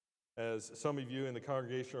As some of you in the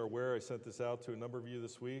congregation are aware, I sent this out to a number of you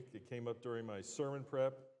this week. It came up during my sermon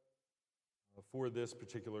prep for this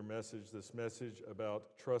particular message, this message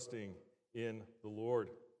about trusting in the Lord.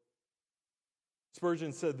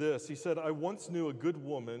 Spurgeon said this. He said, "I once knew a good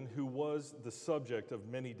woman who was the subject of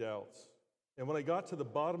many doubts. And when I got to the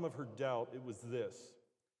bottom of her doubt, it was this.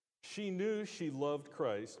 She knew she loved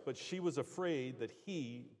Christ, but she was afraid that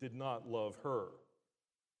he did not love her.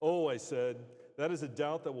 Oh, I said, that is a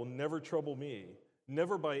doubt that will never trouble me,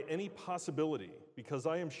 never by any possibility, because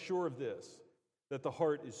I am sure of this, that the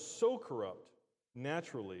heart is so corrupt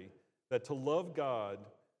naturally that love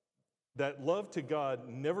to God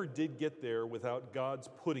never did get there without God's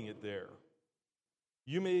putting it there.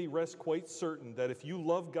 You may rest quite certain that if you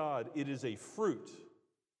love God, it is a fruit,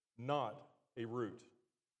 not a root."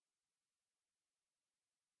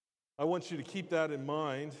 I want you to keep that in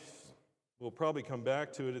mind. We'll probably come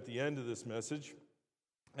back to it at the end of this message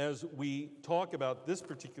as we talk about this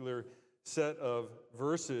particular set of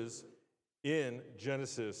verses in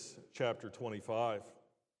Genesis chapter 25.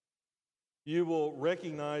 You will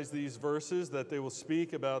recognize these verses, that they will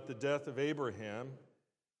speak about the death of Abraham,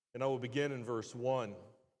 and I will begin in verse 1.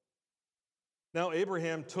 Now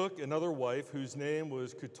Abraham took another wife whose name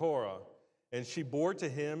was Keturah, and she bore to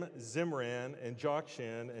him Zimran and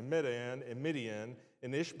Jokshan and Medan and Midian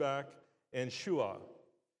and Ishbak and Shua.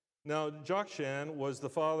 Now Jokshan was the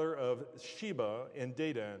father of Sheba and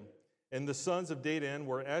Dedan, and the sons of Dedan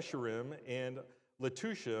were Asherim and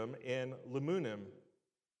Letushim and Lemunim.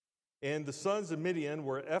 And the sons of Midian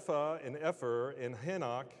were Ephah and Epher and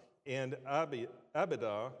Hanok and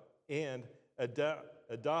Abidah and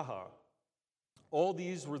Adaha. All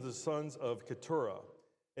these were the sons of Keturah.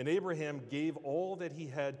 And Abraham gave all that he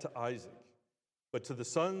had to Isaac. But to the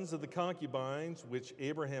sons of the concubines which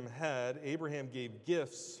Abraham had, Abraham gave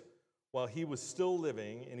gifts while he was still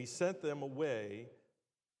living, and he sent them away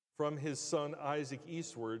from his son Isaac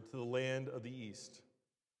eastward to the land of the east.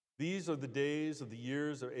 These are the days of the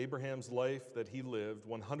years of Abraham's life that he lived,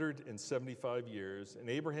 175 years. And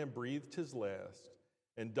Abraham breathed his last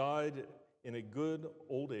and died in a good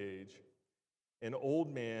old age. An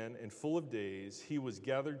old man and full of days, he was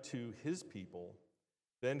gathered to his people.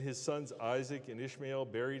 Then his sons Isaac and Ishmael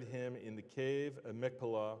buried him in the cave of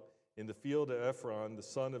Machpelah in the field of Ephron, the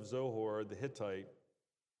son of Zohar the Hittite,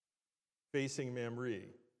 facing Mamre,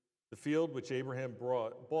 the field which Abraham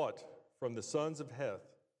bought from the sons of Heth.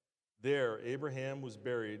 There Abraham was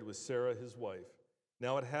buried with Sarah his wife.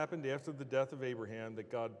 Now it happened after the death of Abraham that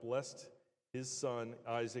God blessed his son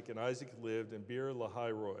Isaac, and Isaac lived in Beer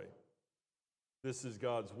Lahai Roi. This is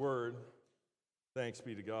God's word. Thanks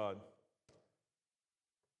be to God.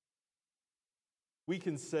 We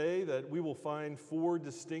can say that we will find 4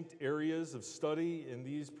 distinct areas of study in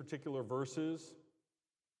these particular verses.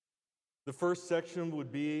 The first section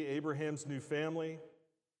would be Abraham's new family.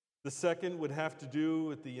 The second would have to do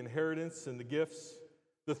with the inheritance and the gifts.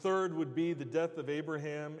 The third would be the death of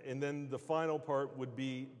Abraham, and then the final part would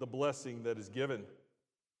be the blessing that is given.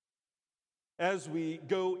 As we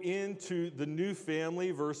go into the new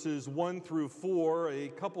family, verses 1 through 4, a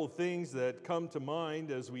couple of things that come to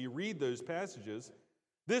mind as we read those passages.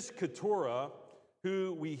 This Keturah,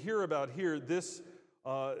 who we hear about here, this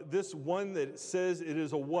one that says it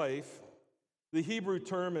is a wife, the Hebrew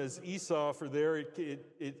term is Esau for there.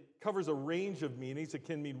 It covers a range of meanings. It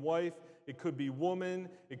can mean wife, it could be woman,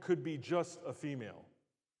 it could be just a female.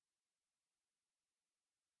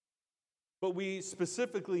 But we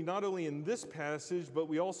specifically, not only in this passage, but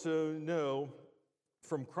we also know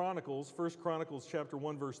from Chronicles, 1 Chronicles chapter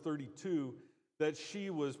 1, verse 32, that she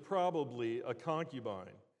was probably a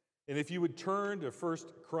concubine. And if you would turn to 1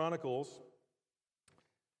 Chronicles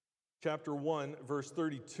chapter 1, verse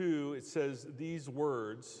 32, it says these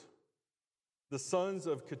words, "The sons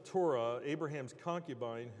of Keturah, Abraham's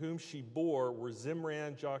concubine, whom she bore were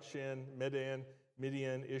Zimran, Jokshan, Medan,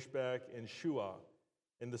 Midian, Ishbak, and Shua.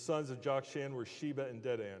 And the sons of Jokshan were Sheba and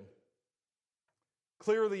Dedan."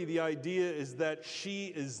 Clearly, the idea is that she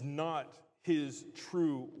is not his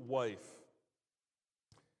true wife.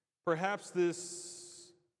 Perhaps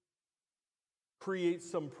this creates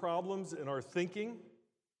some problems in our thinking,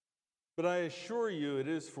 but I assure you it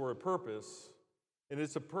is for a purpose, and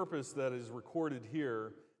it's a purpose that is recorded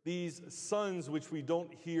here. These sons, which we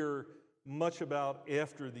don't hear much about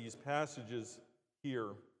after these passages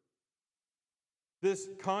here. This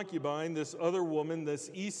concubine, this other woman,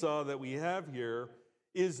 this Esau that we have here,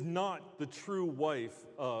 is not the true wife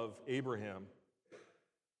of Abraham.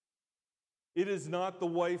 It is not the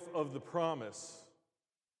wife of the promise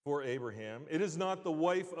for Abraham. It is not the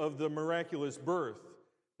wife of the miraculous birth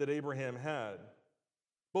that Abraham had.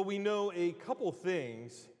 But we know a couple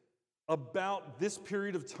things about this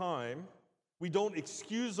period of time. We don't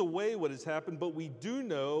excuse away what has happened, but we do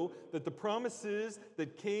know that the promises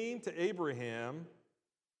that came to Abraham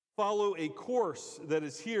follow a course that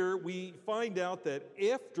is here. We find out that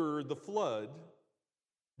after the flood,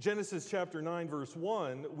 Genesis chapter 9, verse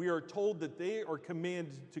 1, we are told that they are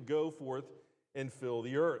commanded to go forth and fill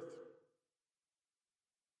the earth.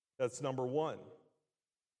 That's number one.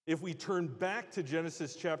 If we turn back to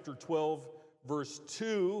Genesis chapter 12, verse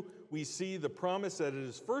 2, we see the promise that it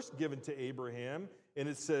is first given to Abraham, and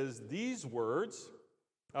it says these words.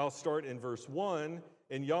 I'll start in verse 1.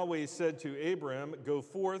 And Yahweh said to Abram, "Go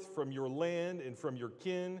forth from your land and from your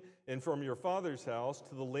kin and from your father's house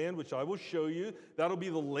to the land which I will show you." That'll be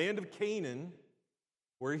the land of Canaan,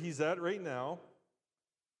 where he's at right now.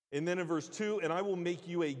 And then in verse 2, "And I will make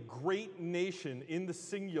you a great nation," in the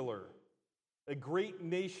singular. A great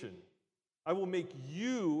nation. "I will make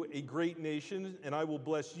you a great nation, and I will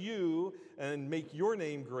bless you and make your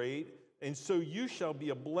name great, and so you shall be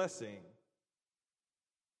a blessing.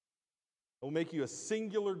 I will make you a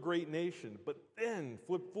singular great nation." But then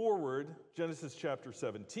flip forward, Genesis chapter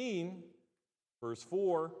 17, verse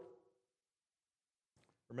 4.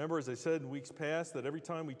 Remember, as I said in weeks past, that every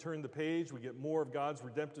time we turn the page, we get more of God's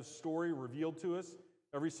redemptive story revealed to us.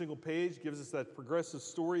 Every single page gives us that progressive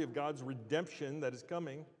story of God's redemption that is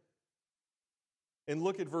coming. And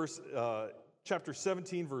look at chapter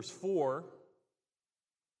 17, verse 4.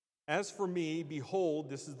 "As for me, behold,"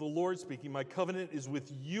 this is the Lord speaking, "my covenant is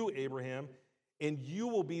with you, Abraham, and you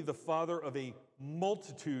will be the father of a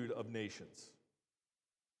multitude of nations."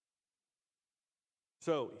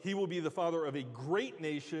 So he will be the father of a great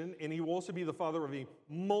nation, and he will also be the father of a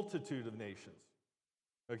multitude of nations.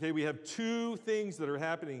 Okay, we have two things that are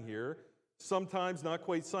happening here, sometimes not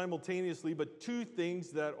quite simultaneously, but two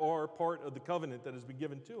things that are part of the covenant that has been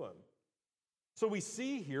given to him. So we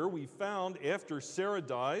see here, we found after Sarah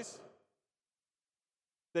dies,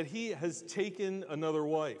 that he has taken another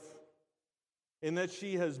wife, and that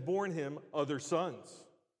she has borne him other sons.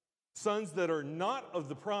 Sons that are not of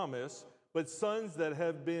the promise, but sons that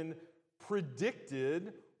have been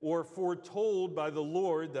predicted or foretold by the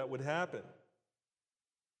Lord that would happen.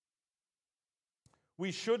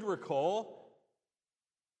 We should recall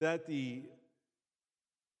that the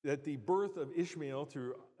birth of Ishmael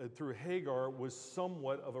through Hagar was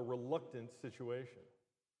somewhat of a reluctant situation.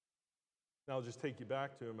 Now I'll just take you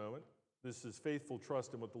back to a moment. This is faithful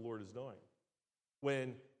trust in what the Lord is doing.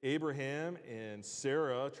 When Abraham and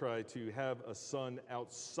Sarah tried to have a son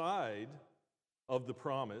outside of the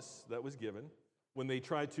promise that was given, when they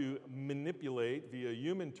tried to manipulate via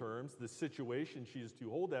human terms the situation she is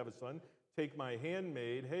too old to have a son, take my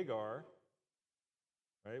handmaid Hagar,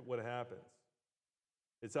 right? What happens?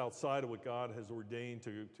 It's outside of what God has ordained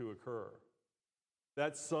to occur.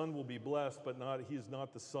 That son will be blessed, but he is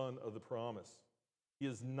not the son of the promise. He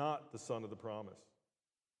is not the son of the promise.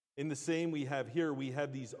 In the same we have here, we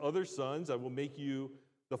have these other sons. "I will make you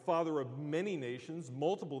the father of many nations,"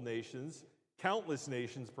 multiple nations, countless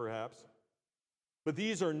nations perhaps. But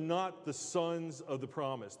these are not the sons of the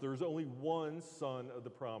promise. There's only one son of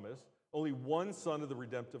the promise, only one son of the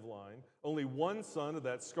redemptive line, only one son of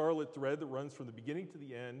that scarlet thread that runs from the beginning to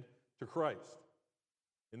the end to Christ.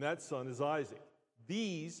 And that son is Isaac.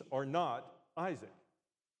 These are not Isaac.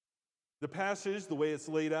 The passage, the way it's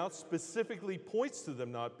laid out, specifically points to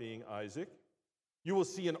them not being Isaac. You will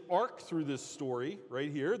see an arc through this story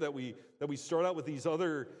right here that we start out with these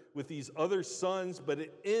other sons, but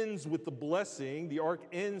it ends with the blessing. The arc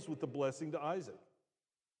ends with the blessing to Isaac.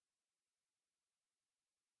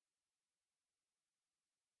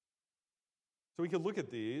 So we could look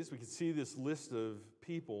at these. We could see this list of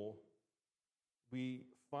people. We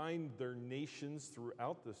find their nations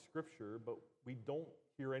throughout the scripture, but we don't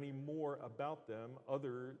hear any more about them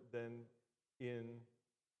other than in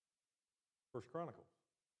 1 Chronicles.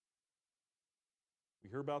 We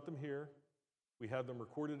hear about them here. We have them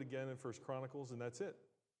recorded again in 1 Chronicles, and that's it.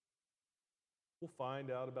 We'll find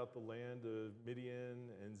out about the land of Midian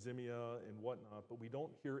and Zimeah and whatnot, but we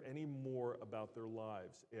don't hear any more about their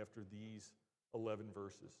lives after these 11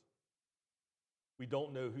 verses. We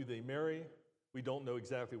don't know who they marry. We don't know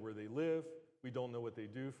exactly where they live. We don't know what they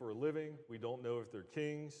do for a living. We don't know if they're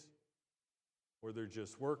kings or they're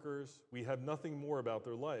just workers. We have nothing more about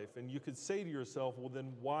their life. And you could say to yourself, well,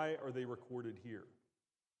 then why are they recorded here?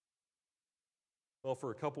 Well,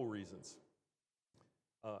 for a couple reasons.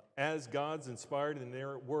 As God's inspired and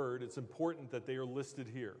inerrant word, it's important that they are listed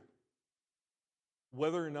here.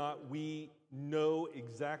 Whether or not we know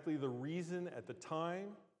exactly the reason at the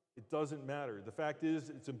time It doesn't matter. The fact is,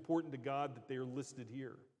 it's important to God that they are listed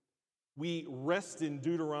here. We rest in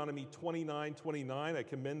Deuteronomy 29:29. I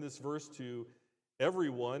commend this verse to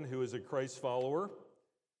everyone who is a Christ follower,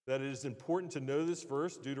 that it is important to know this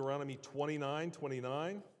verse, Deuteronomy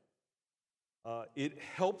 29:29. It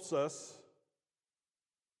helps us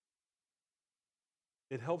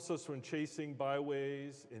when chasing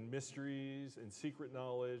byways and mysteries and secret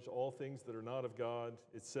knowledge, all things that are not of God.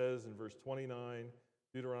 It says in verse 29,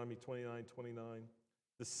 Deuteronomy 29:29,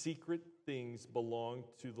 the secret things belong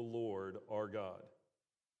to the Lord our God,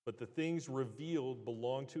 but the things revealed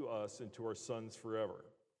belong to us and to our sons forever,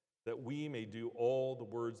 that we may do all the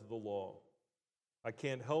words of the law. I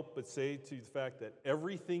can't help but say to the fact that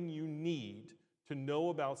everything you need to know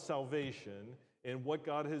about salvation and what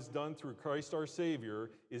God has done through Christ our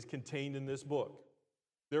Savior is contained in this book.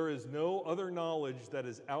 There is no other knowledge that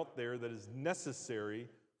is out there that is necessary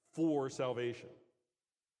for salvation.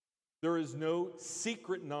 There is no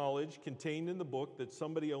secret knowledge contained in the book that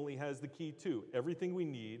somebody only has the key to. Everything we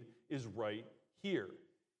need is right here.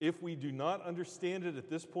 If we do not understand it at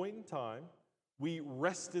this point in time, we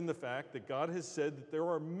rest in the fact that God has said that there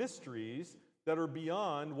are mysteries that are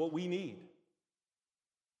beyond what we need.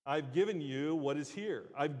 I've given you what is here.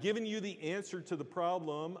 I've given you the answer to the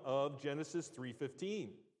problem of Genesis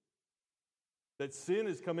 3:15. That sin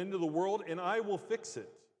has come into the world and I will fix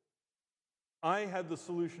it. I have the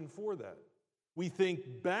solution for that. We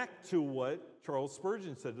think back to what Charles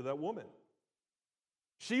Spurgeon said to that woman.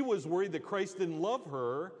 She was worried that Christ didn't love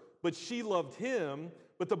her, but she loved him.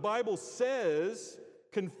 But the Bible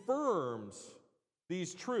confirms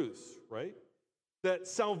these truths, right? That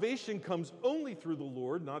salvation comes only through the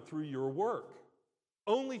Lord, not through your work.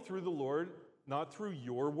 Only through the Lord, not through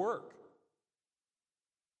your work.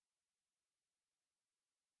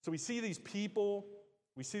 So we see these people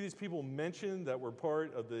mentioned that were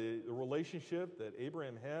part of the relationship that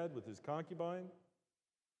Abraham had with his concubine.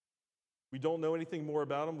 We don't know anything more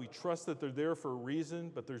about them. We trust that they're there for a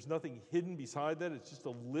reason, but there's nothing hidden beside that. It's just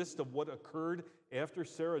a list of what occurred after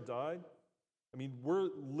Sarah died. I mean, we're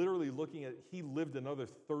literally looking at, he lived another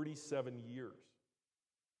 37 years.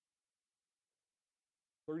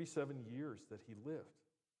 37 years that he lived.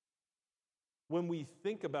 When we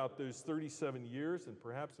think about those 37 years, and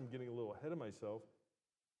perhaps I'm getting a little ahead of myself,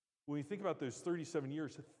 when we think about those 37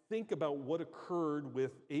 years, think about what occurred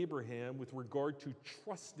with Abraham with regard to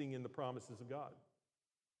trusting in the promises of God.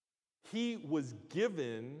 He was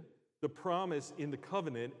given the promise in the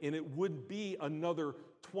covenant, and it would be another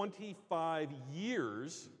 25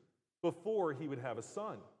 years before he would have a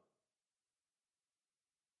son.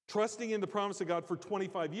 Trusting in the promise of God for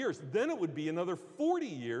 25 years, then it would be another 40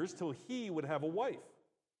 years till he would have a wife.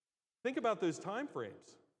 Think about those time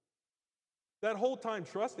frames. That whole time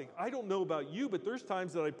trusting. I don't know about you, but there's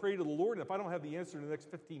times that I pray to the Lord, and if I don't have the answer in the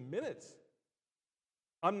next 15 minutes,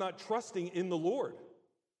 I'm not trusting in the Lord.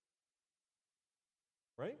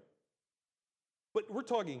 Right? But we're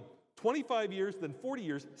talking 25 years, then 40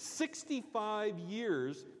 years, 65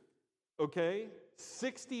 years, okay?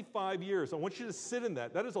 65 years. I want you to sit in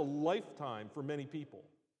that. That is a lifetime for many people.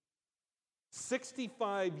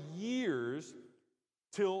 65 years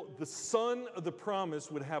till the son of the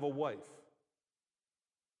promise would have a wife.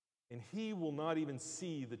 And he will not even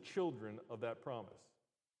see the children of that promise.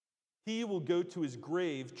 He will go to his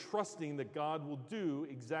grave trusting that God will do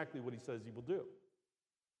exactly what he says he will do.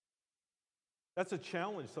 That's a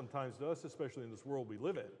challenge sometimes to us, especially in this world we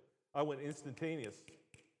live in. I want instantaneous.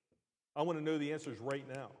 I want to know the answers right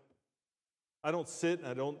now. I don't sit and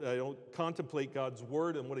I don't contemplate God's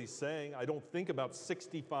word and what he's saying. I don't think about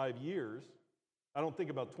 65 years. I don't think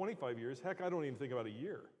about 25 years. Heck, I don't even think about a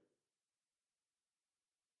year.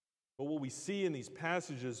 But what we see in these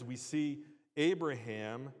passages, we see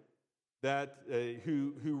Abraham,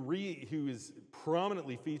 who is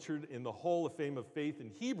prominently featured in the Hall of Fame of Faith in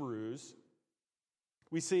Hebrews.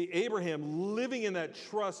 We see Abraham living in that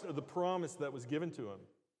trust of the promise that was given to him.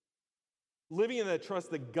 Living in that trust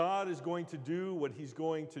that God is going to do what he's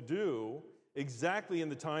going to do exactly in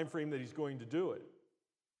the time frame that he's going to do it.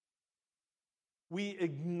 We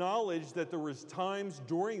acknowledge that there was times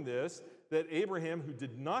during this that Abraham, who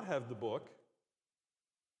did not have the book,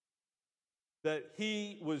 that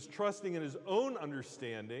he was trusting in his own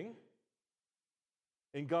understanding,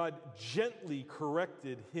 and God gently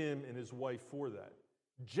corrected him and his wife for that.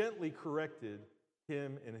 Gently corrected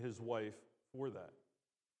him and his wife for that.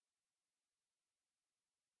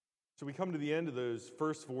 So we come to the end of those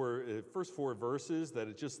first four verses that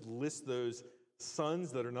it just lists those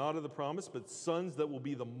sons that are not of the promise, but sons that will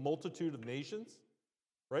be the multitude of nations.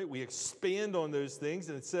 Right? We expand on those things,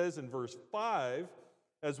 and it says in verse 5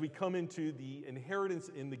 as we come into the inheritance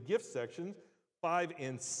in the gift sections, 5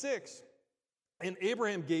 and 6. And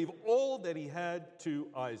Abraham gave all that he had to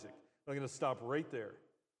Isaac. I'm going to stop right there.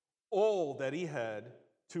 All that he had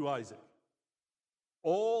to Isaac.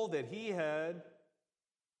 All that he had,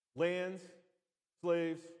 lands,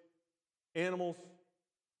 slaves, animals,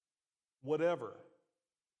 whatever.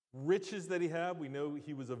 Riches that he had, we know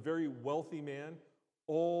he was a very wealthy man,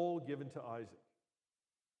 all given to Isaac.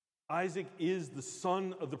 Isaac is the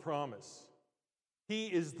son of the promise. He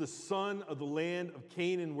is the son of the land of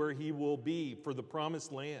Canaan where he will be for the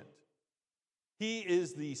promised land. He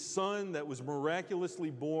is the son that was miraculously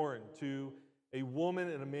born to a woman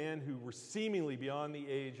and a man who were seemingly beyond the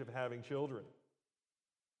age of having children.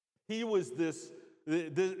 He was this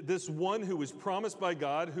one who was promised by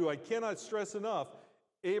God, who I cannot stress enough,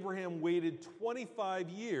 Abraham waited 25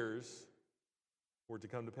 years for it to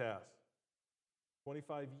come to pass.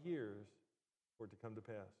 25 years for it to come to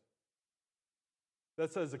pass.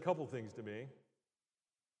 That says a couple things to me.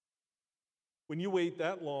 When you wait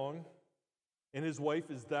that long, and his wife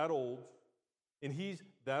is that old, and he's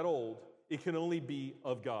that old, it can only be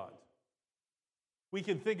of God. We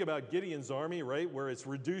can think about Gideon's army, right, where it's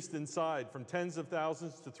reduced inside from tens of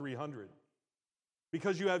thousands to 300.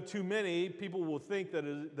 Because you have too many, people will think that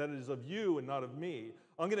it is of you and not of me.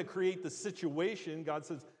 I'm going to create the situation. God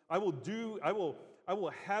says, I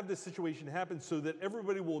will have this situation happen so that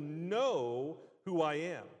everybody will know who I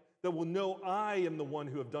am, that will know I am the one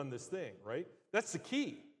who have done this thing, right? That's the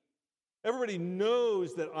key. Everybody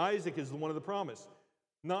knows that Isaac is the one of the promise,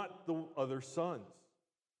 not the other sons.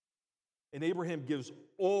 And Abraham gives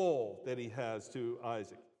all that he has to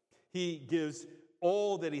Isaac. He gives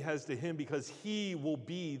all that he has to him because he will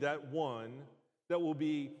be that one that will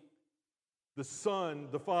be the son,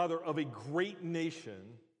 the father of a great nation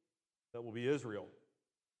that will be Israel.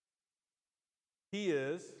 He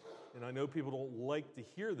is, and I know people don't like to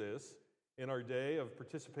hear this in our day of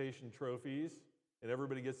participation trophies and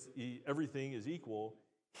everything is equal,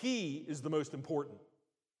 he is the most important.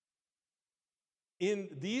 In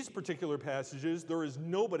these particular passages, there is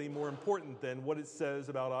nobody more important than what it says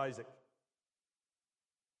about Isaac.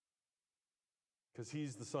 Because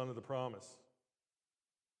he's the son of the promise.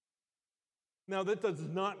 Now, that does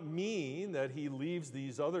not mean that he leaves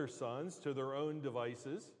these other sons to their own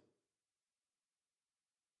devices.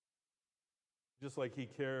 Just like he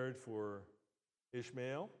cared for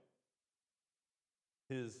Ishmael,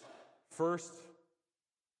 his first,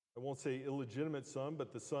 I won't say illegitimate son,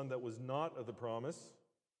 but the son that was not of the promise.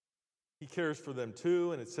 He cares for them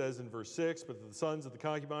too, and it says in verse 6, but the sons of the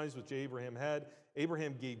concubines which Abraham had,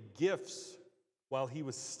 Abraham gave gifts while he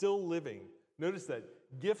was still living. Notice that,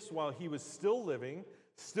 gifts while he was still living,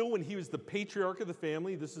 still when he was the patriarch of the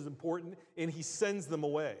family, this is important, and he sends them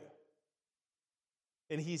away.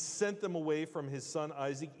 And he sent them away from his son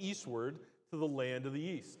Isaac eastward to the land of the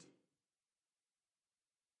east.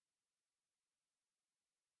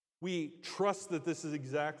 We trust that this is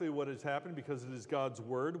exactly what has happened because it is God's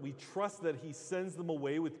word. We trust that he sends them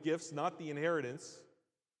away with gifts, not the inheritance,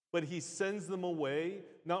 but he sends them away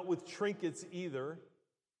not with trinkets either,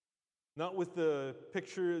 not with the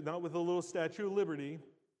picture, not with a little Statue of Liberty,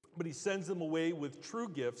 but he sends them away with true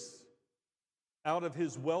gifts out of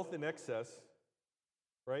his wealth and excess,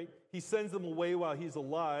 right? He sends them away while he's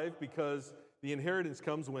alive because the inheritance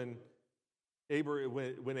comes when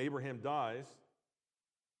Abraham dies.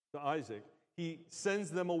 To Isaac. He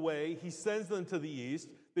sends them away. He sends them to the east.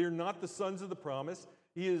 They are not the sons of the promise.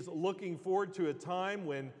 He is looking forward to a time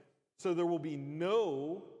when, so there will be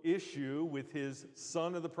no issue with his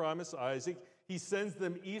son of the promise, Isaac. He sends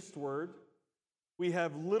them eastward. We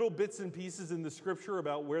have little bits and pieces in the scripture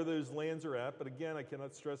about where those lands are at, but again, I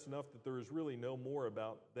cannot stress enough that there is really no more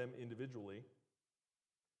about them individually.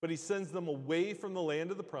 But he sends them away from the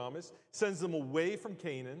land of the promise, sends them away from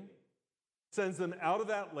Canaan, sends them out of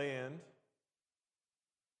that land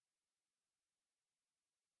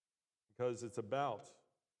because it's about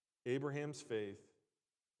Abraham's faith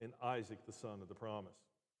and Isaac, the son of the promise.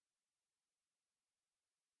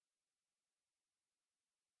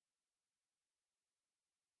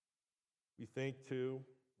 We think, too,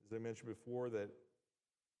 as I mentioned before, that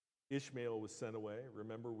Ishmael was sent away. We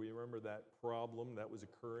remember that problem that was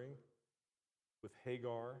occurring with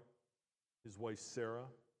Hagar, his wife Sarah.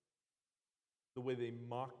 The way they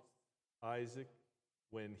mocked Isaac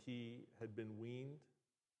when he had been weaned.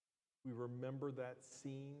 We remember that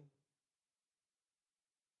scene.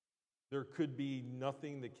 There could be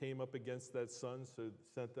nothing that came up against that son, so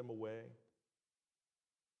sent them away.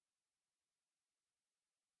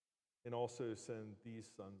 And also send these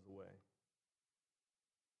sons away.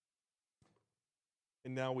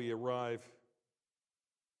 And now we arrive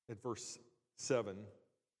at verse 7.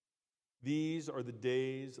 These are the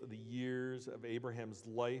days of the years of Abraham's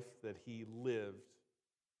life that he lived.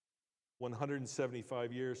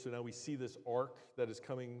 175 years. So now we see this arc that is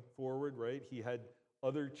coming forward, right? He had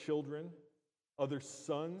other children, other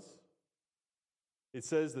sons. It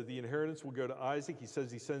says that the inheritance will go to Isaac. He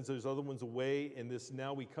says he sends those other ones away. And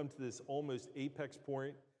now we come to this almost apex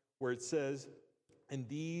point where it says, and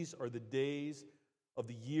these are the days of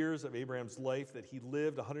the years of Abraham's life that he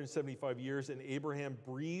lived, 175 years, and Abraham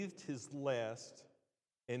breathed his last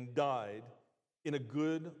and died in a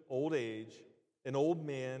good old age, an old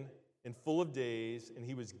man and full of days, and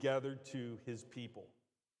he was gathered to his people.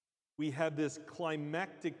 We have this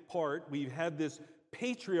climactic part. We've had this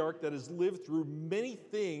patriarch that has lived through many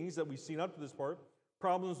things that we've seen up to this part.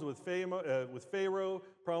 Problems with Pharaoh,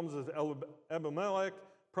 problems with Abimelech,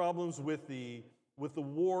 problems with the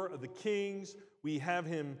war of the kings. We have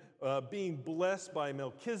him being blessed by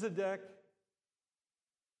Melchizedek.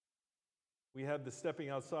 We have the stepping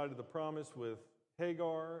outside of the promise with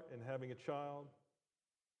Hagar and having a child.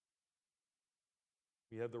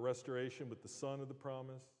 We have the restoration with the son of the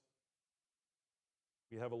promise.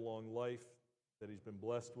 We have a long life that he's been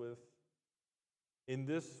blessed with. In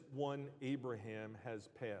this one, Abraham has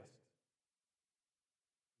passed.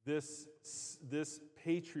 This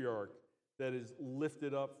patriarch that is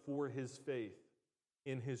lifted up for his faith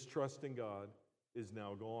in his trust in God is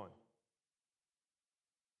now gone.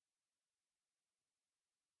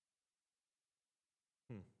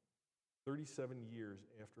 Hmm. 37 years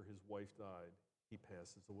after his wife died, he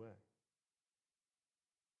passes away.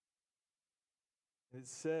 And it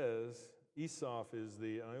says, Esau is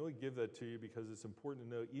and I only give that to you because it's important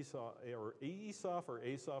to know Esau or Asaph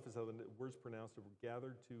is how the word's pronounced, were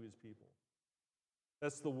gathered to his people.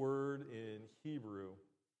 That's the word in Hebrew.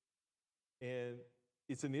 And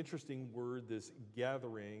it's an interesting word, this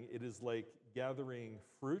gathering. It is like gathering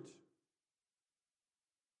fruit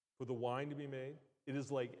for the wine to be made. It is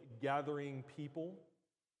like gathering people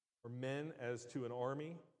or men as to an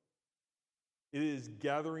army. It is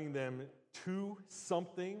gathering them to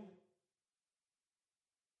something,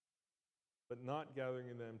 but not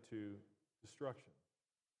gathering them to destruction.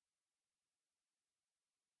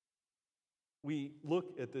 We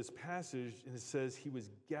look at this passage and it says he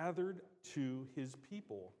was gathered to his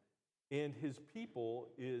people. And his people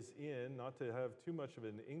is in, not to have too much of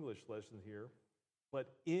an English lesson here,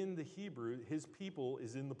 but in the Hebrew, his people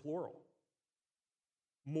is in the plural.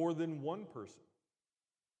 More than one person,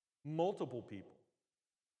 multiple people.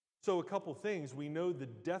 So a couple things. We know the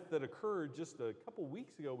death that occurred just a couple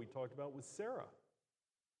weeks ago we talked about with Sarah.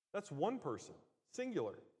 That's one person,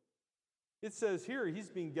 singular. It says here he's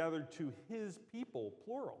being gathered to his people,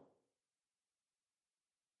 plural.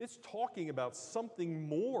 It's talking about something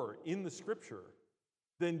more in the scripture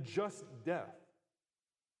than just death.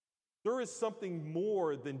 There is something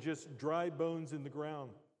more than just dry bones in the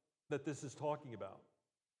ground that this is talking about.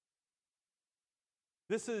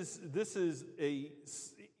 He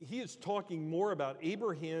is talking more about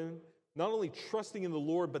Abraham not only trusting in the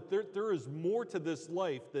Lord, but there is more to this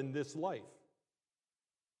life than this life.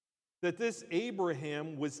 That this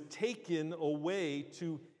Abraham was taken away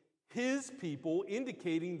to his people,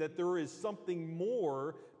 indicating that there is something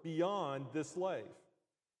more beyond this life.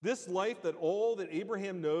 This life that all that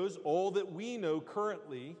Abraham knows, all that we know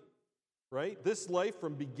currently, right? This life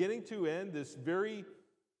from beginning to end, this very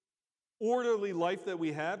orderly life that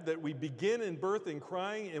we have, that we begin in birth and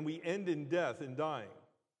crying and we end in death and dying.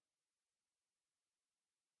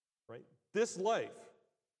 Right? This life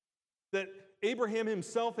that Abraham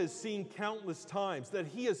himself has seen countless times, that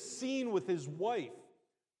he has seen with his wife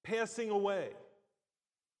passing away,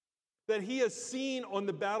 that he has seen on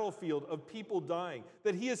the battlefield of people dying,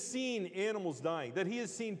 that he has seen animals dying, that he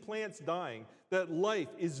has seen plants dying, that life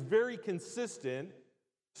is very consistent,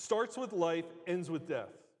 starts with life, ends with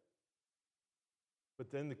death.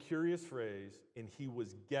 But then the curious phrase, and he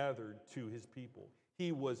was gathered to his people.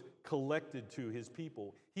 He was collected to his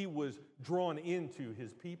people. He was drawn into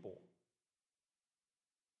his people.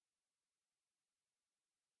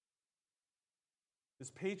 This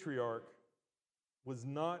patriarch was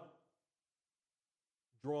not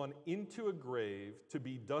drawn into a grave to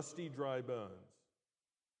be dusty, dry bones.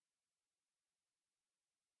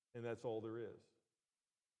 And that's all there is.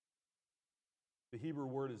 The Hebrew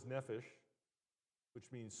word is nephesh,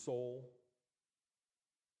 which means soul,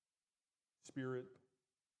 spirit.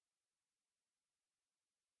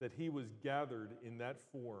 That he was gathered in that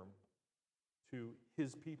form to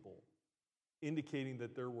his people, indicating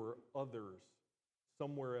that there were others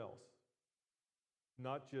somewhere else.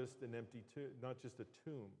 not just an empty tomb, not just a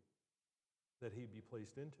tomb that he'd be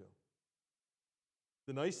placed into.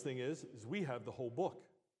 The nice thing is we have the whole book.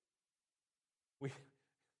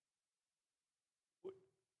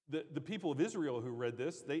 The people of Israel who read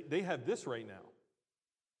this, they have this right now,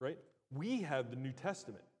 right? We have the New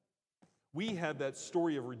Testament. We have that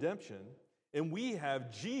story of redemption, and we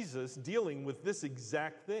have Jesus dealing with this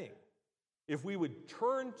exact thing. If we would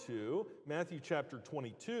turn to Matthew chapter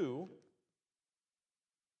 22,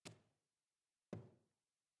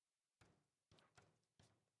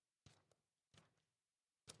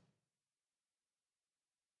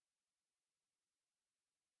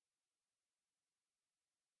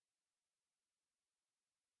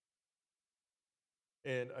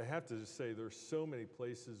 and I have to just say, there's so many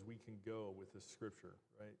places we can go with this scripture,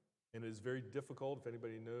 right? And it's very difficult, if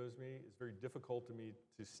anybody knows me, it's very difficult to me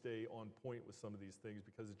to stay on point with some of these things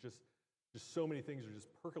because it's just so many things are just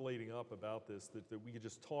percolating up about this that we could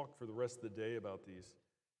just talk for the rest of the day about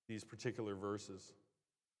these particular verses.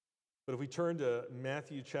 But if we turn to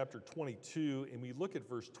Matthew chapter 22 and we look at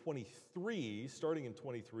verse 23, starting in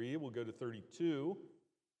 23, we'll go to 32.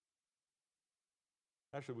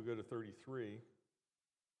 Actually, we'll go to 33.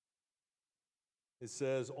 It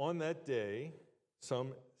says, on that day,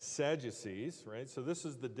 some Sadducees, right? So this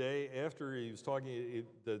is the day after he was talking,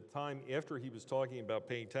 the time after he was talking about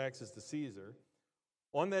paying taxes to Caesar.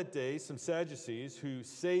 On that day, some Sadducees who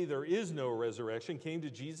say there is no resurrection came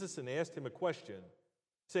to Jesus and asked him a question,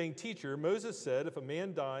 saying, Teacher, Moses said, if a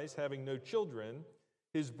man dies having no children,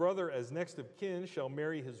 his brother as next of kin shall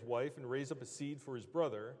marry his wife and raise up a seed for his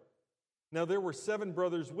brother. Now there were 7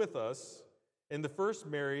 brothers with us, and the first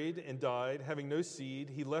married and died, having no seed.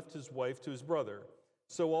 He left his wife to his brother.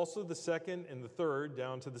 So also the second and the third,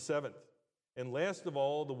 down to the 7th. And last of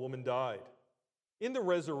all, the woman died. In the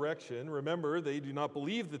resurrection, remember, they do not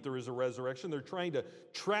believe that there is a resurrection. They're trying to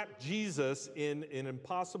trap Jesus in an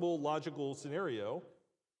impossible logical scenario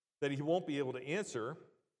that he won't be able to answer.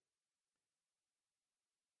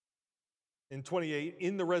 In 28,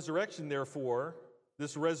 in the resurrection, therefore,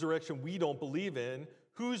 this resurrection we don't believe in,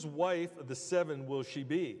 whose wife of the 7 will she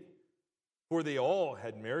be? For they all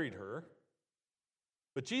had married her.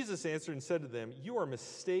 But Jesus answered and said to them, you are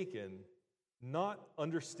mistaken, not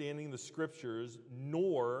understanding the scriptures,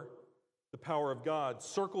 nor the power of God.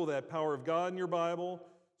 Circle that power of God in your Bible.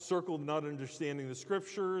 Circle not understanding the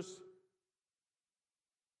scriptures.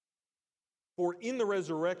 For in the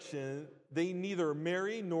resurrection, they neither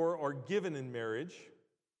marry nor are given in marriage,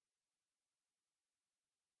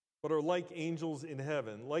 but are like angels in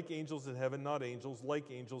heaven. Like angels in heaven, not angels,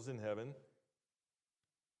 like angels in heaven.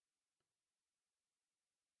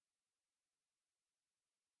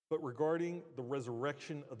 But regarding the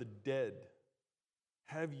resurrection of the dead,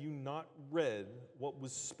 have you not read what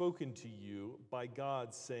was spoken to you by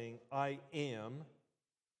God, saying, I am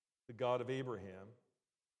the God of Abraham,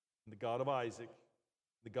 and the God of Isaac,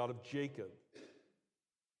 the God of Jacob.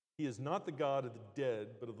 He is not the God of the dead,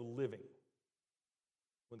 but of the living.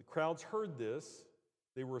 When the crowds heard this,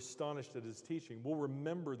 they were astonished at his teaching. We'll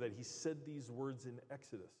remember that he said these words in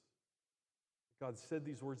Exodus. God said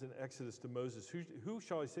these words in Exodus to Moses. Who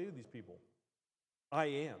shall I say to these people? I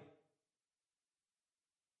am.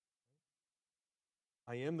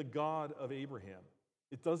 I am the God of Abraham.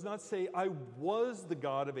 It does not say, I was the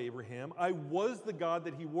God of Abraham. I was the God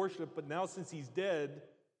that he worshiped, but now since he's dead,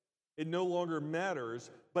 it no longer matters.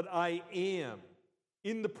 But I am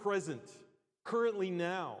in the present, currently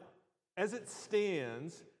now. As it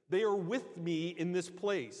stands, they are with me in this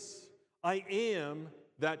place. I am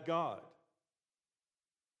that God.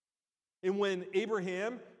 And when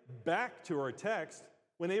Abraham, back to our text,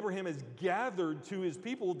 when Abraham is gathered to his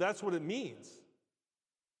people, that's what it means.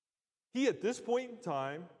 He, at this point in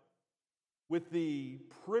time, with the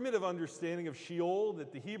primitive understanding of Sheol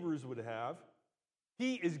that the Hebrews would have,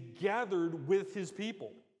 he is gathered with his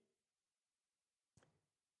people.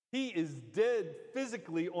 He is dead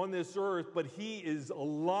physically on this earth, but he is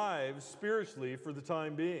alive spiritually for the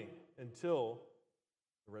time being until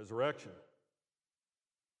the resurrection.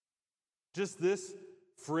 Just this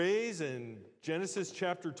phrase in Genesis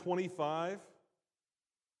chapter 25,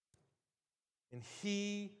 and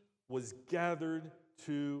he was gathered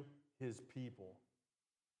to his people.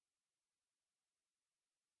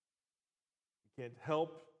 You can't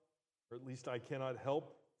help, or at least I cannot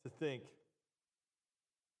help to think,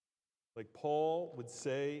 like Paul would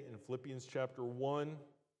say in Philippians chapter 1,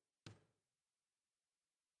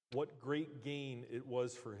 what great gain it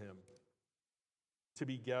was for him to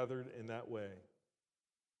be gathered in that way.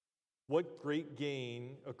 What great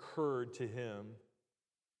gain occurred to him,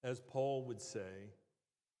 as Paul would say,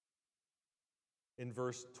 in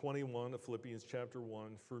verse 21 of Philippians chapter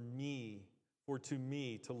 1, for to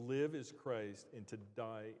me to live is Christ and to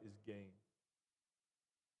die is gain.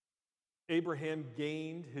 Abraham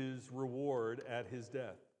gained his reward at his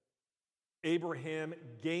death. Abraham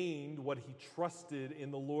gained what he trusted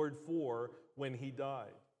in the Lord for when he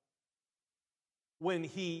died. When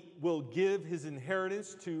he will give his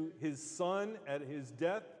inheritance to his son at his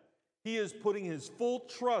death, he is putting his full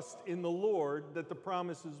trust in the Lord that the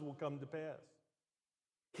promises will come to pass.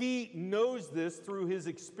 He knows this through his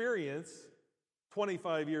experience,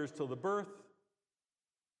 25 years till the birth,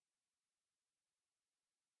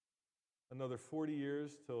 another 40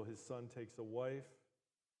 years till his son takes a wife,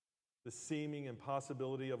 the seeming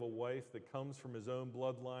impossibility of a wife that comes from his own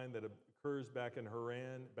bloodline that occurs back in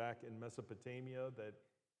Haran, back in Mesopotamia, that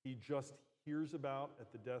he just hears about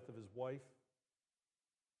at the death of his wife,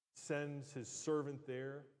 sends his servant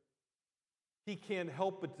there. He can't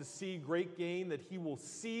help but to see great gain, that he will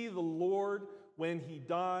see the Lord when he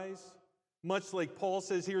dies. Much like Paul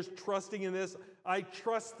says, here's trusting in this. I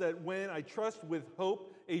trust with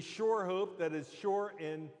hope, a sure hope that is sure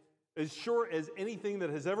and as sure as anything that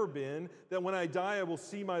has ever been, that when I die I will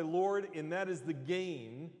see my Lord, and that is the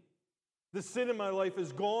gain. The sin in my life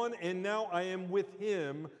is gone, and now I am with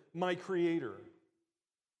him, my Creator.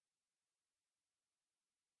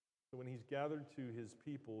 So when he's gathered to his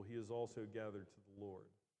people, he is also gathered to the Lord.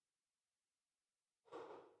 The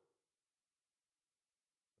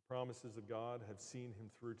promises of God have seen him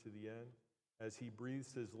through to the end. As he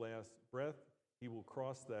breathes his last breath, he will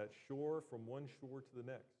cross that shore from one shore to the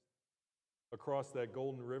next, across that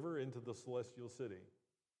golden river into the celestial city.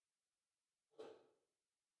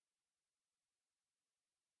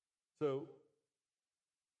 So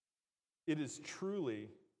it is truly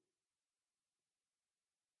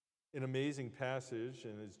an amazing passage,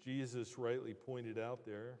 and as Jesus rightly pointed out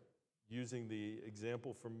there, using the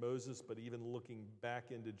example from Moses, but even looking back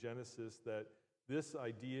into Genesis, that this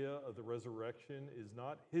idea of the resurrection is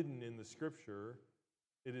not hidden in the Scripture.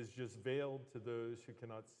 It is just veiled to those who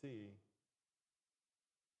cannot see.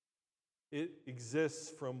 It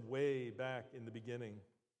exists from way back in the beginning.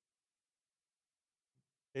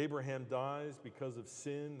 Abraham dies because of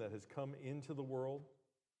sin that has come into the world,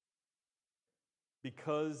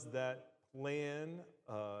 because that plan,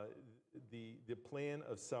 the plan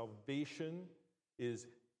of salvation is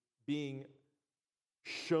being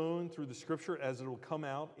shown through the Scripture as it will come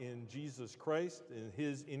out in Jesus Christ, in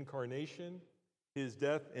his incarnation, his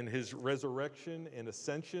death, and his resurrection and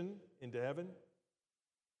ascension into heaven.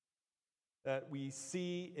 That we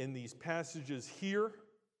see in these passages here,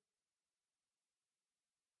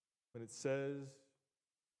 when it says,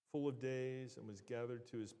 full of days and was gathered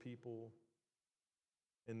to his people.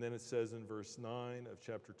 And then it says in verse 9 of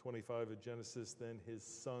chapter 25 of Genesis, then his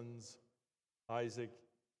sons Isaac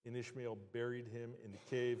and Ishmael buried him in the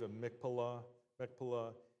cave of Machpelah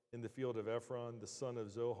in the field of Ephron, the son of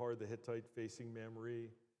Zohar the Hittite, facing Mamre.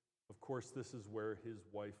 Of course, this is where his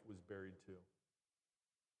wife was buried too.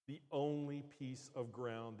 The only piece of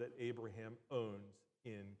ground that Abraham owns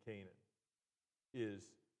in Canaan is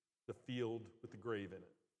the field with the grave in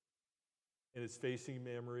it. And it's facing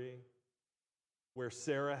Mamre, where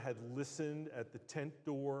Sarah had listened at the tent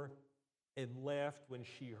door and laughed when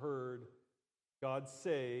she heard God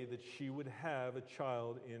say that she would have a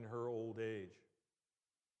child in her old age.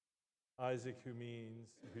 Isaac,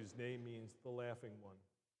 whose name means the laughing one.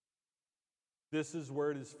 This is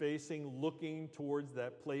where it is facing, looking towards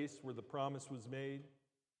that place where the promise was made,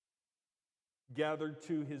 gathered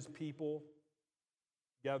to his people,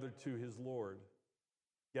 gathered to his Lord,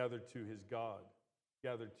 gathered to his God,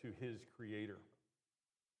 gathered to his Creator.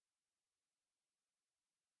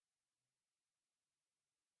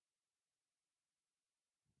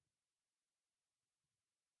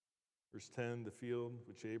 Verse 10, the field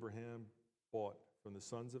which Abraham bought from the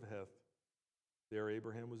sons of Heth, there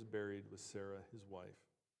Abraham was buried with Sarah, his wife.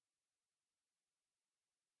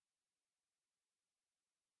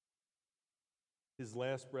 His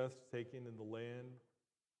last breath taken in the land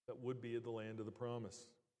that would be the land of the promise.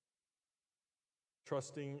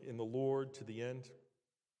 Trusting in the Lord to the end,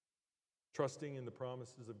 trusting in the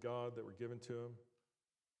promises of God that were given to him.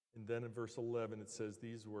 And then in verse 11 it says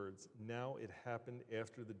these words, now it happened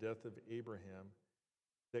after the death of Abraham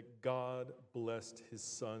that God blessed his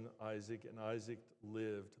son Isaac, and Isaac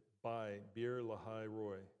lived by Beer Lahai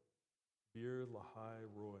Roi. Beer Lahai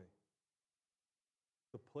Roi.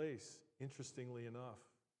 The place, interestingly enough,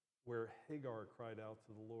 where Hagar cried out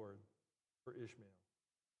to the Lord for Ishmael.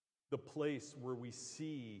 The place where we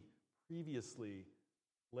see previously,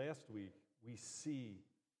 last week, we see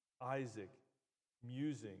Isaac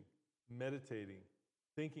musing meditating,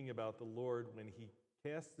 thinking about the Lord when he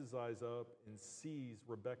casts his eyes up and sees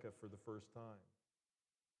Rebekah for the first time.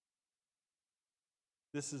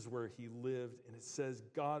 This is where he lived, and it says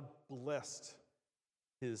God blessed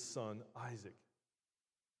his son Isaac.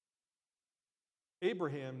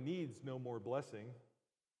 Abraham needs no more blessing,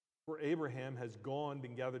 for Abraham has gone,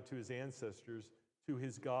 been gathered to his ancestors, to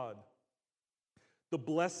his God. The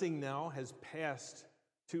blessing now has passed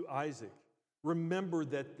to Isaac. Remember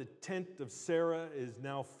that the tent of Sarah is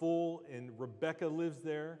now full and Rebekah lives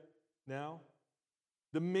there now.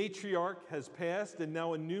 The matriarch has passed and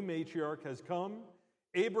now a new matriarch has come.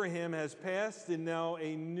 Abraham has passed and now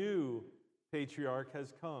a new patriarch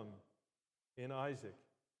has come in Isaac.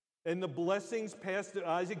 And the blessings passed to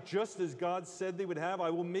Isaac just as God said they would have.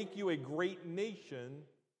 I will make you a great nation.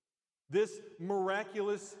 This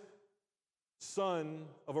miraculous son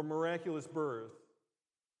of a miraculous birth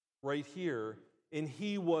right here, and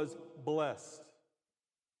he was blessed.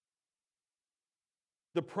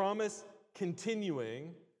 The promise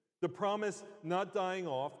continuing, the promise not dying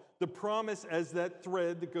off, the promise as that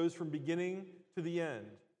thread that goes from beginning to the end.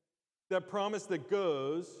 That promise that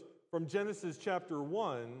goes from Genesis chapter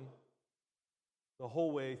 1 the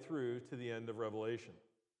whole way through to the end of Revelation.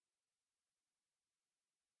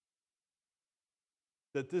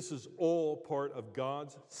 That this is all part of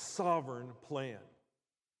God's sovereign plan.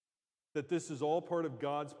 That this is all part of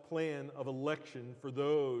God's plan of election for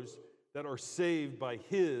those that are saved by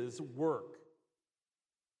his work.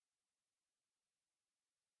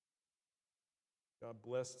 God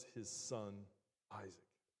blessed his son, Isaac.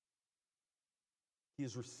 He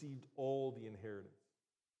has received all the inheritance.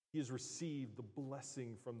 He has received the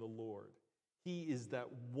blessing from the Lord. He is that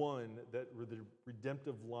one that the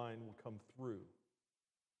redemptive line will come through.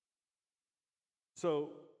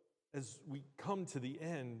 So, as we come to the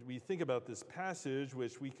end, we think about this passage,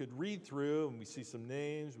 which we could read through, and we see some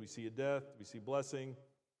names, we see a death, we see blessing,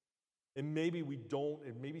 and maybe we don't,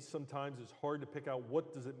 and maybe sometimes it's hard to pick out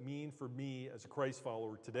what does it mean for me as a Christ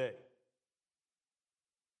follower today.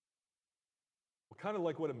 Well, kind of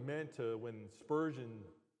like what it meant to when Spurgeon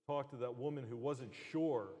talked to that woman who wasn't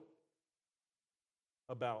sure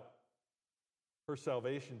about her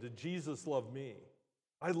salvation. Did Jesus love me?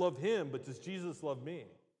 I love him, but does Jesus love me?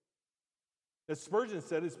 As Spurgeon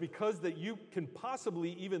said, it's because that you can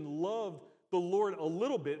possibly even love the Lord a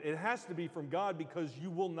little bit. It has to be from God because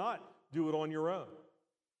you will not do it on your own.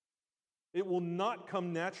 It will not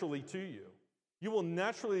come naturally to you. You will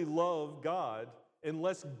naturally love God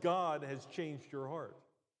unless God has changed your heart.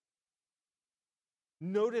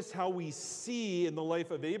 Notice how we see in the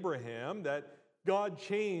life of Abraham that God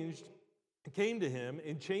came to him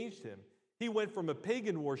and changed him. He went from a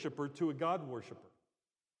pagan worshiper to a God worshiper.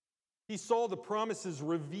 He saw the promises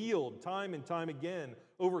revealed time and time again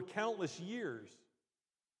over countless years.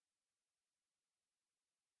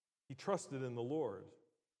 He trusted in the Lord.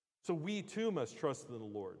 So we too must trust in the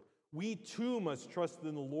Lord. We too must trust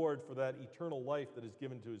in the Lord for that eternal life that is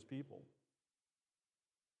given to his people.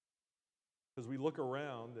 Because we look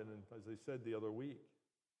around, and as I said the other week,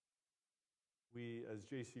 we, as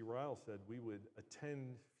J.C. Ryle said, we would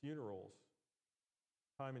attend funerals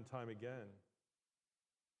time and time again.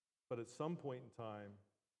 But at some point in time,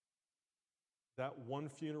 that one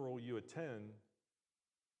funeral you attend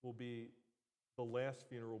will be the last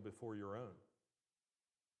funeral before your own.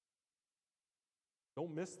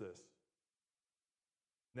 Don't miss this.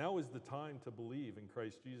 Now is the time to believe in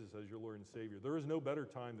Christ Jesus as your Lord and Savior. There is no better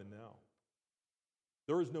time than now.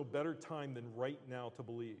 There is no better time than right now to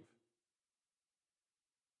believe.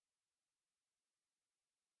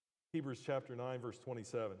 Hebrews chapter 9, verse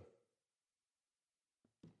 27.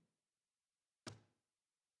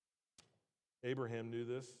 Abraham knew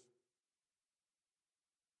this.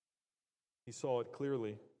 He saw it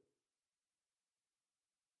clearly.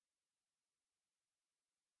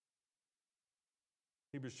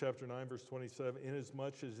 Hebrews chapter 9, verse 27,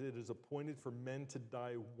 inasmuch as it is appointed for men to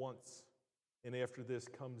die once, and after this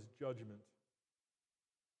comes judgment.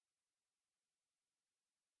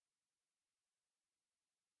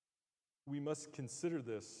 We must consider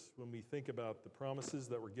this when we think about the promises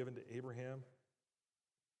that were given to Abraham.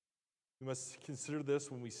 We must consider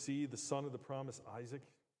this when we see the son of the promise, Isaac,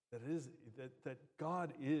 that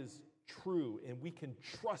God is true and we can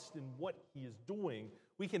trust in what he is doing.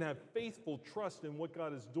 We can have faithful trust in what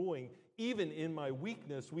God is doing. Even in my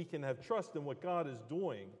weakness, we can have trust in what God is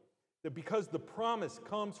doing. That because the promise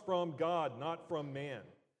comes from God, not from man.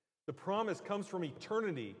 The promise comes from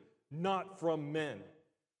eternity, not from men.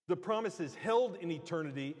 The promise is held in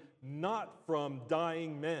eternity, not from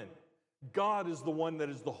dying men. God is the one that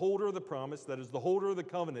is the holder of the promise, that is the holder of the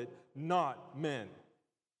covenant, not men.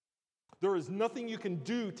 There is nothing you can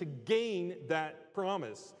do to gain that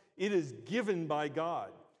promise. It is given by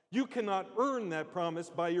God. You cannot earn that promise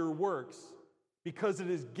by your works because it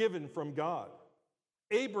is given from God.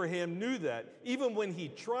 Abraham knew that. Even when he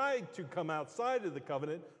tried to come outside of the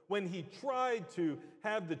covenant, when he tried to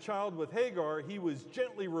have the child with Hagar, he was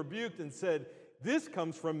gently rebuked and said, "This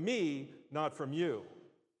comes from me, not from you."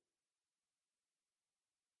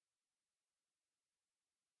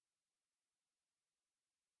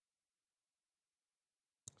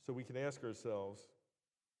 So we can ask ourselves,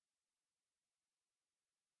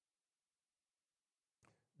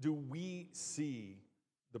 do we see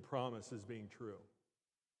the promise as being true?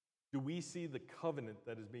 Do we see the covenant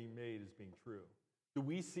that is being made as being true? Do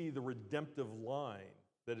we see the redemptive line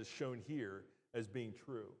that is shown here as being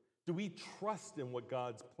true? Do we trust in what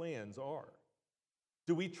God's plans are?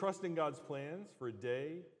 Do we trust in God's plans for a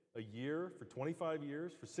day, a year, for 25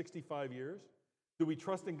 years, for 65 years? Do we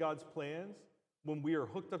trust in God's plans when we are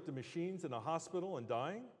hooked up to machines in a hospital and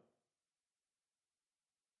dying?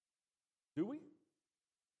 Do we?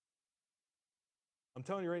 I'm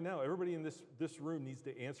telling you right now, everybody in this room needs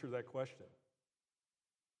to answer that question.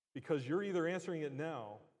 Because you're either answering it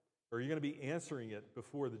now or you're going to be answering it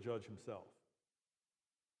before the judge himself.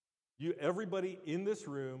 Everybody in this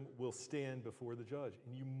room will stand before the judge,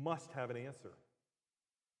 and you must have an answer.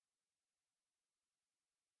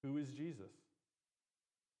 Who is Jesus?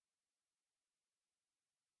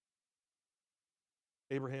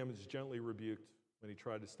 Abraham is gently rebuked when he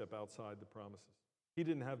tried to step outside the promises. He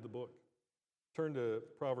didn't have the book. Turn to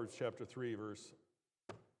Proverbs chapter 3, verse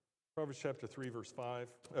 5. Proverbs chapter 3, verse 5.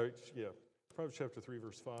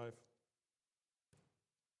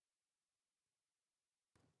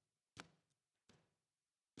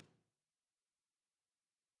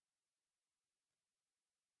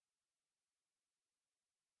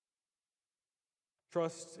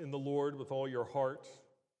 Trust in the Lord with all your heart,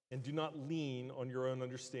 and do not lean on your own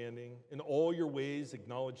understanding. In all your ways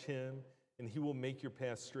acknowledge him, and he will make your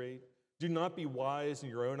path straight. Do not be wise in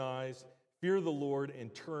your own eyes. Fear the Lord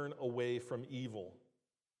and turn away from evil.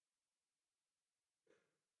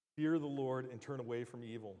 Fear the Lord and turn away from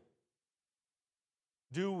evil.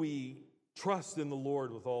 Do we trust in the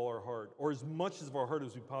Lord with all our heart, or as much of our heart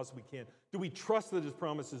as we possibly can? Do we trust that his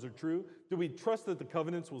promises are true? Do we trust that the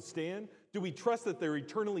covenants will stand? Do we trust that they're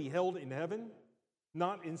eternally held in heaven,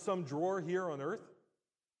 not in some drawer here on earth?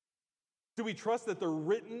 Do we trust that they're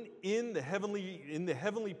written in the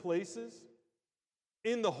heavenly places,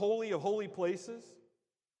 in the holy of holy places?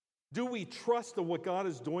 Do we trust in what God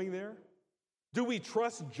is doing there? Do we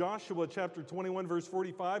trust Joshua chapter 21, verse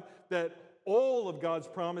 45, that all of God's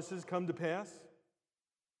promises come to pass?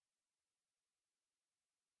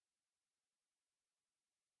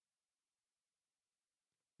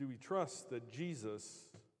 Do we trust that Jesus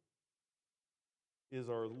is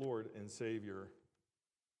our Lord and Savior?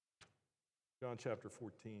 John chapter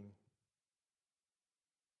 14.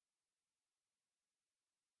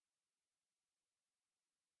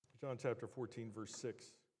 John chapter 14, verse 6.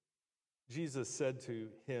 Jesus said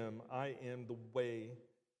to him, "I am the way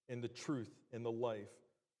and the truth and the life.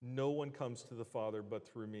 No one comes to the Father but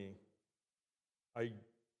through me." I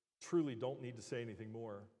truly don't need to say anything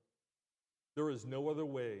more. There is no other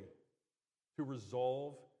way to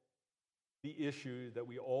resolve the issue that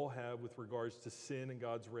we all have with regards to sin and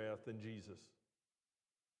God's wrath than Jesus.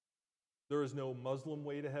 There is no Muslim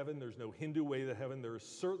way to heaven. There's no Hindu way to heaven. There is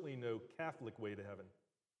certainly no Catholic way to heaven.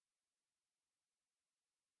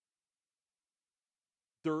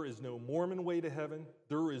 There is no Mormon way to heaven.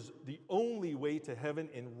 There is the only way to heaven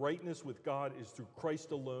and rightness with God is through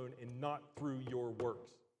Christ alone and not through your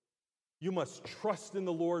works. You must trust in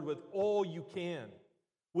the Lord with all you can,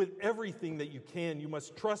 with everything that you can. You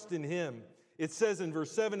must trust in him. It says in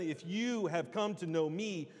verse 7, "If you have come to know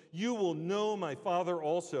me, you will know my Father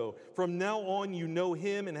also. From now on you know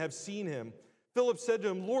him and have seen him." Philip said to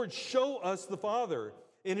him, "Lord, show us the Father,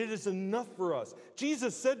 and it is enough for us."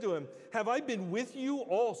 Jesus said to him, "Have I been with you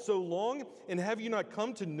all so long, and have you not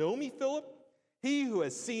come to know me, Philip? He who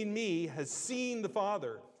has seen me has seen the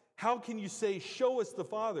Father. How can you say, 'Show us the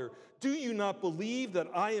Father'? Do you not believe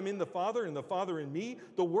that I am in the Father and the Father in me?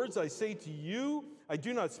 The words I say to you, I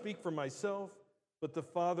do not speak for myself, but the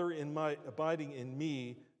Father in my abiding in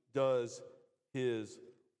me does his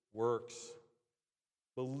works.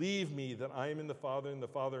 Believe me that I am in the Father and the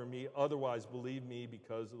Father in me. Otherwise, believe me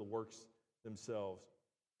because of the works themselves.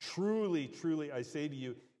 Truly, truly, I say to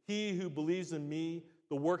you, he who believes in me,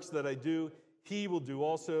 the works that I do, he will do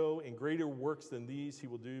also, and greater works than these he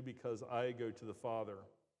will do, because I go to the Father."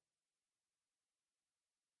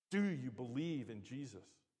 Do you believe in Jesus?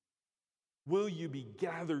 Will you be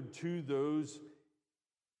gathered to those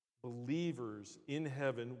believers in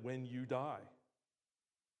heaven when you die?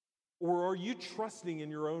 Or are you trusting in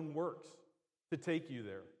your own works to take you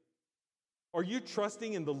there? Are you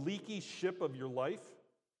trusting in the leaky ship of your life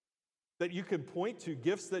that you can point to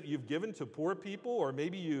gifts that you've given to poor people, or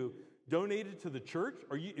maybe you donated to the church?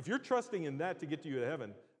 If you're trusting in that to get you to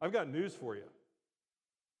heaven, I've got news for you.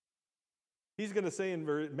 He's going to say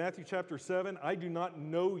in Matthew chapter 7, I do not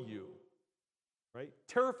know you. Right?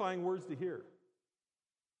 Terrifying words to hear.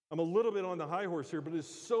 I'm a little bit on the high horse here, but it is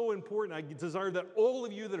so important. I desire that all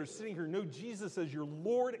of you that are sitting here know Jesus as your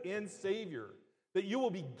Lord and Savior, that you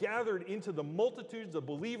will be gathered into the multitudes of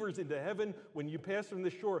believers into heaven when you pass from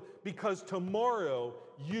this shore, because tomorrow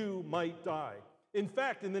you might die. In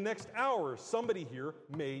fact, in the next hour, somebody here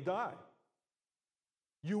may die.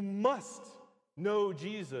 You must know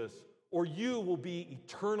Jesus, or you will be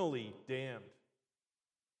eternally damned.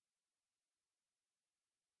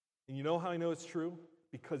 And you know how I know it's true?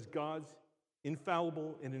 Because God's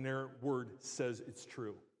infallible and inerrant word says it's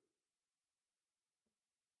true.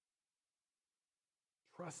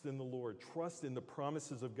 Trust in the Lord. Trust in the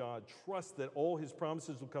promises of God. Trust that all his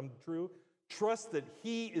promises will come true. Trust that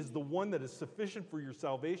he is the one that is sufficient for your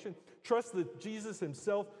salvation. Trust that Jesus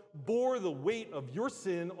himself bore the weight of your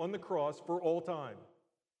sin on the cross for all time.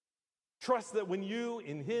 Trust that when you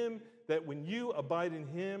in him, that when you abide in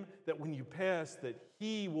him, that when you pass, that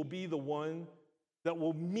he will be the one that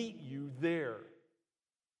will meet you there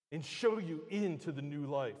and show you into the new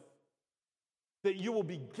life. That you will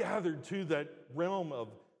be gathered to that realm of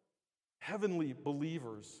heavenly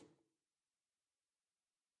believers.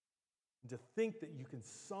 And to think that you can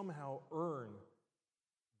somehow earn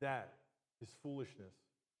that is foolishness,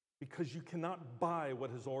 because you cannot buy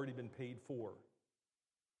what has already been paid for.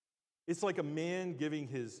 It's like a man giving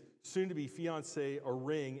his soon-to-be fiancée a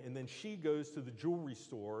ring, and then she goes to the jewelry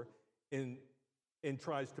store and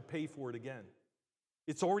tries to pay for it again.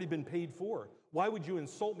 It's already been paid for. Why would you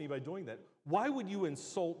insult me by doing that? Why would you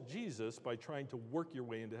insult Jesus by trying to work your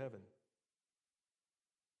way into heaven?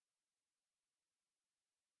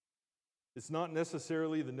 It's not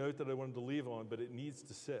necessarily the note that I wanted to leave on, but it needs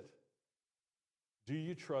to sit. Do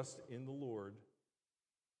you trust in the Lord,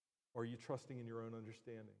 or are you trusting in your own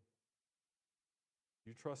understanding? Do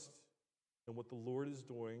you trust in what the Lord is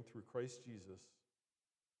doing through Christ Jesus,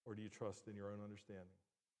 or do you trust in your own understanding?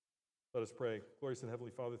 Let us pray. Glorious and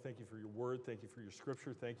Heavenly Father, thank you for your word. Thank you for your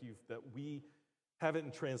scripture. Thank you that we have it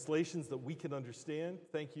in translations that we can understand.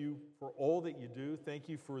 Thank you for all that you do. Thank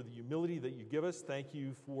you for the humility that you give us. Thank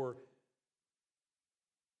you for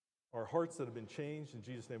our hearts that have been changed. In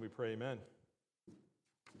Jesus' name we pray, amen.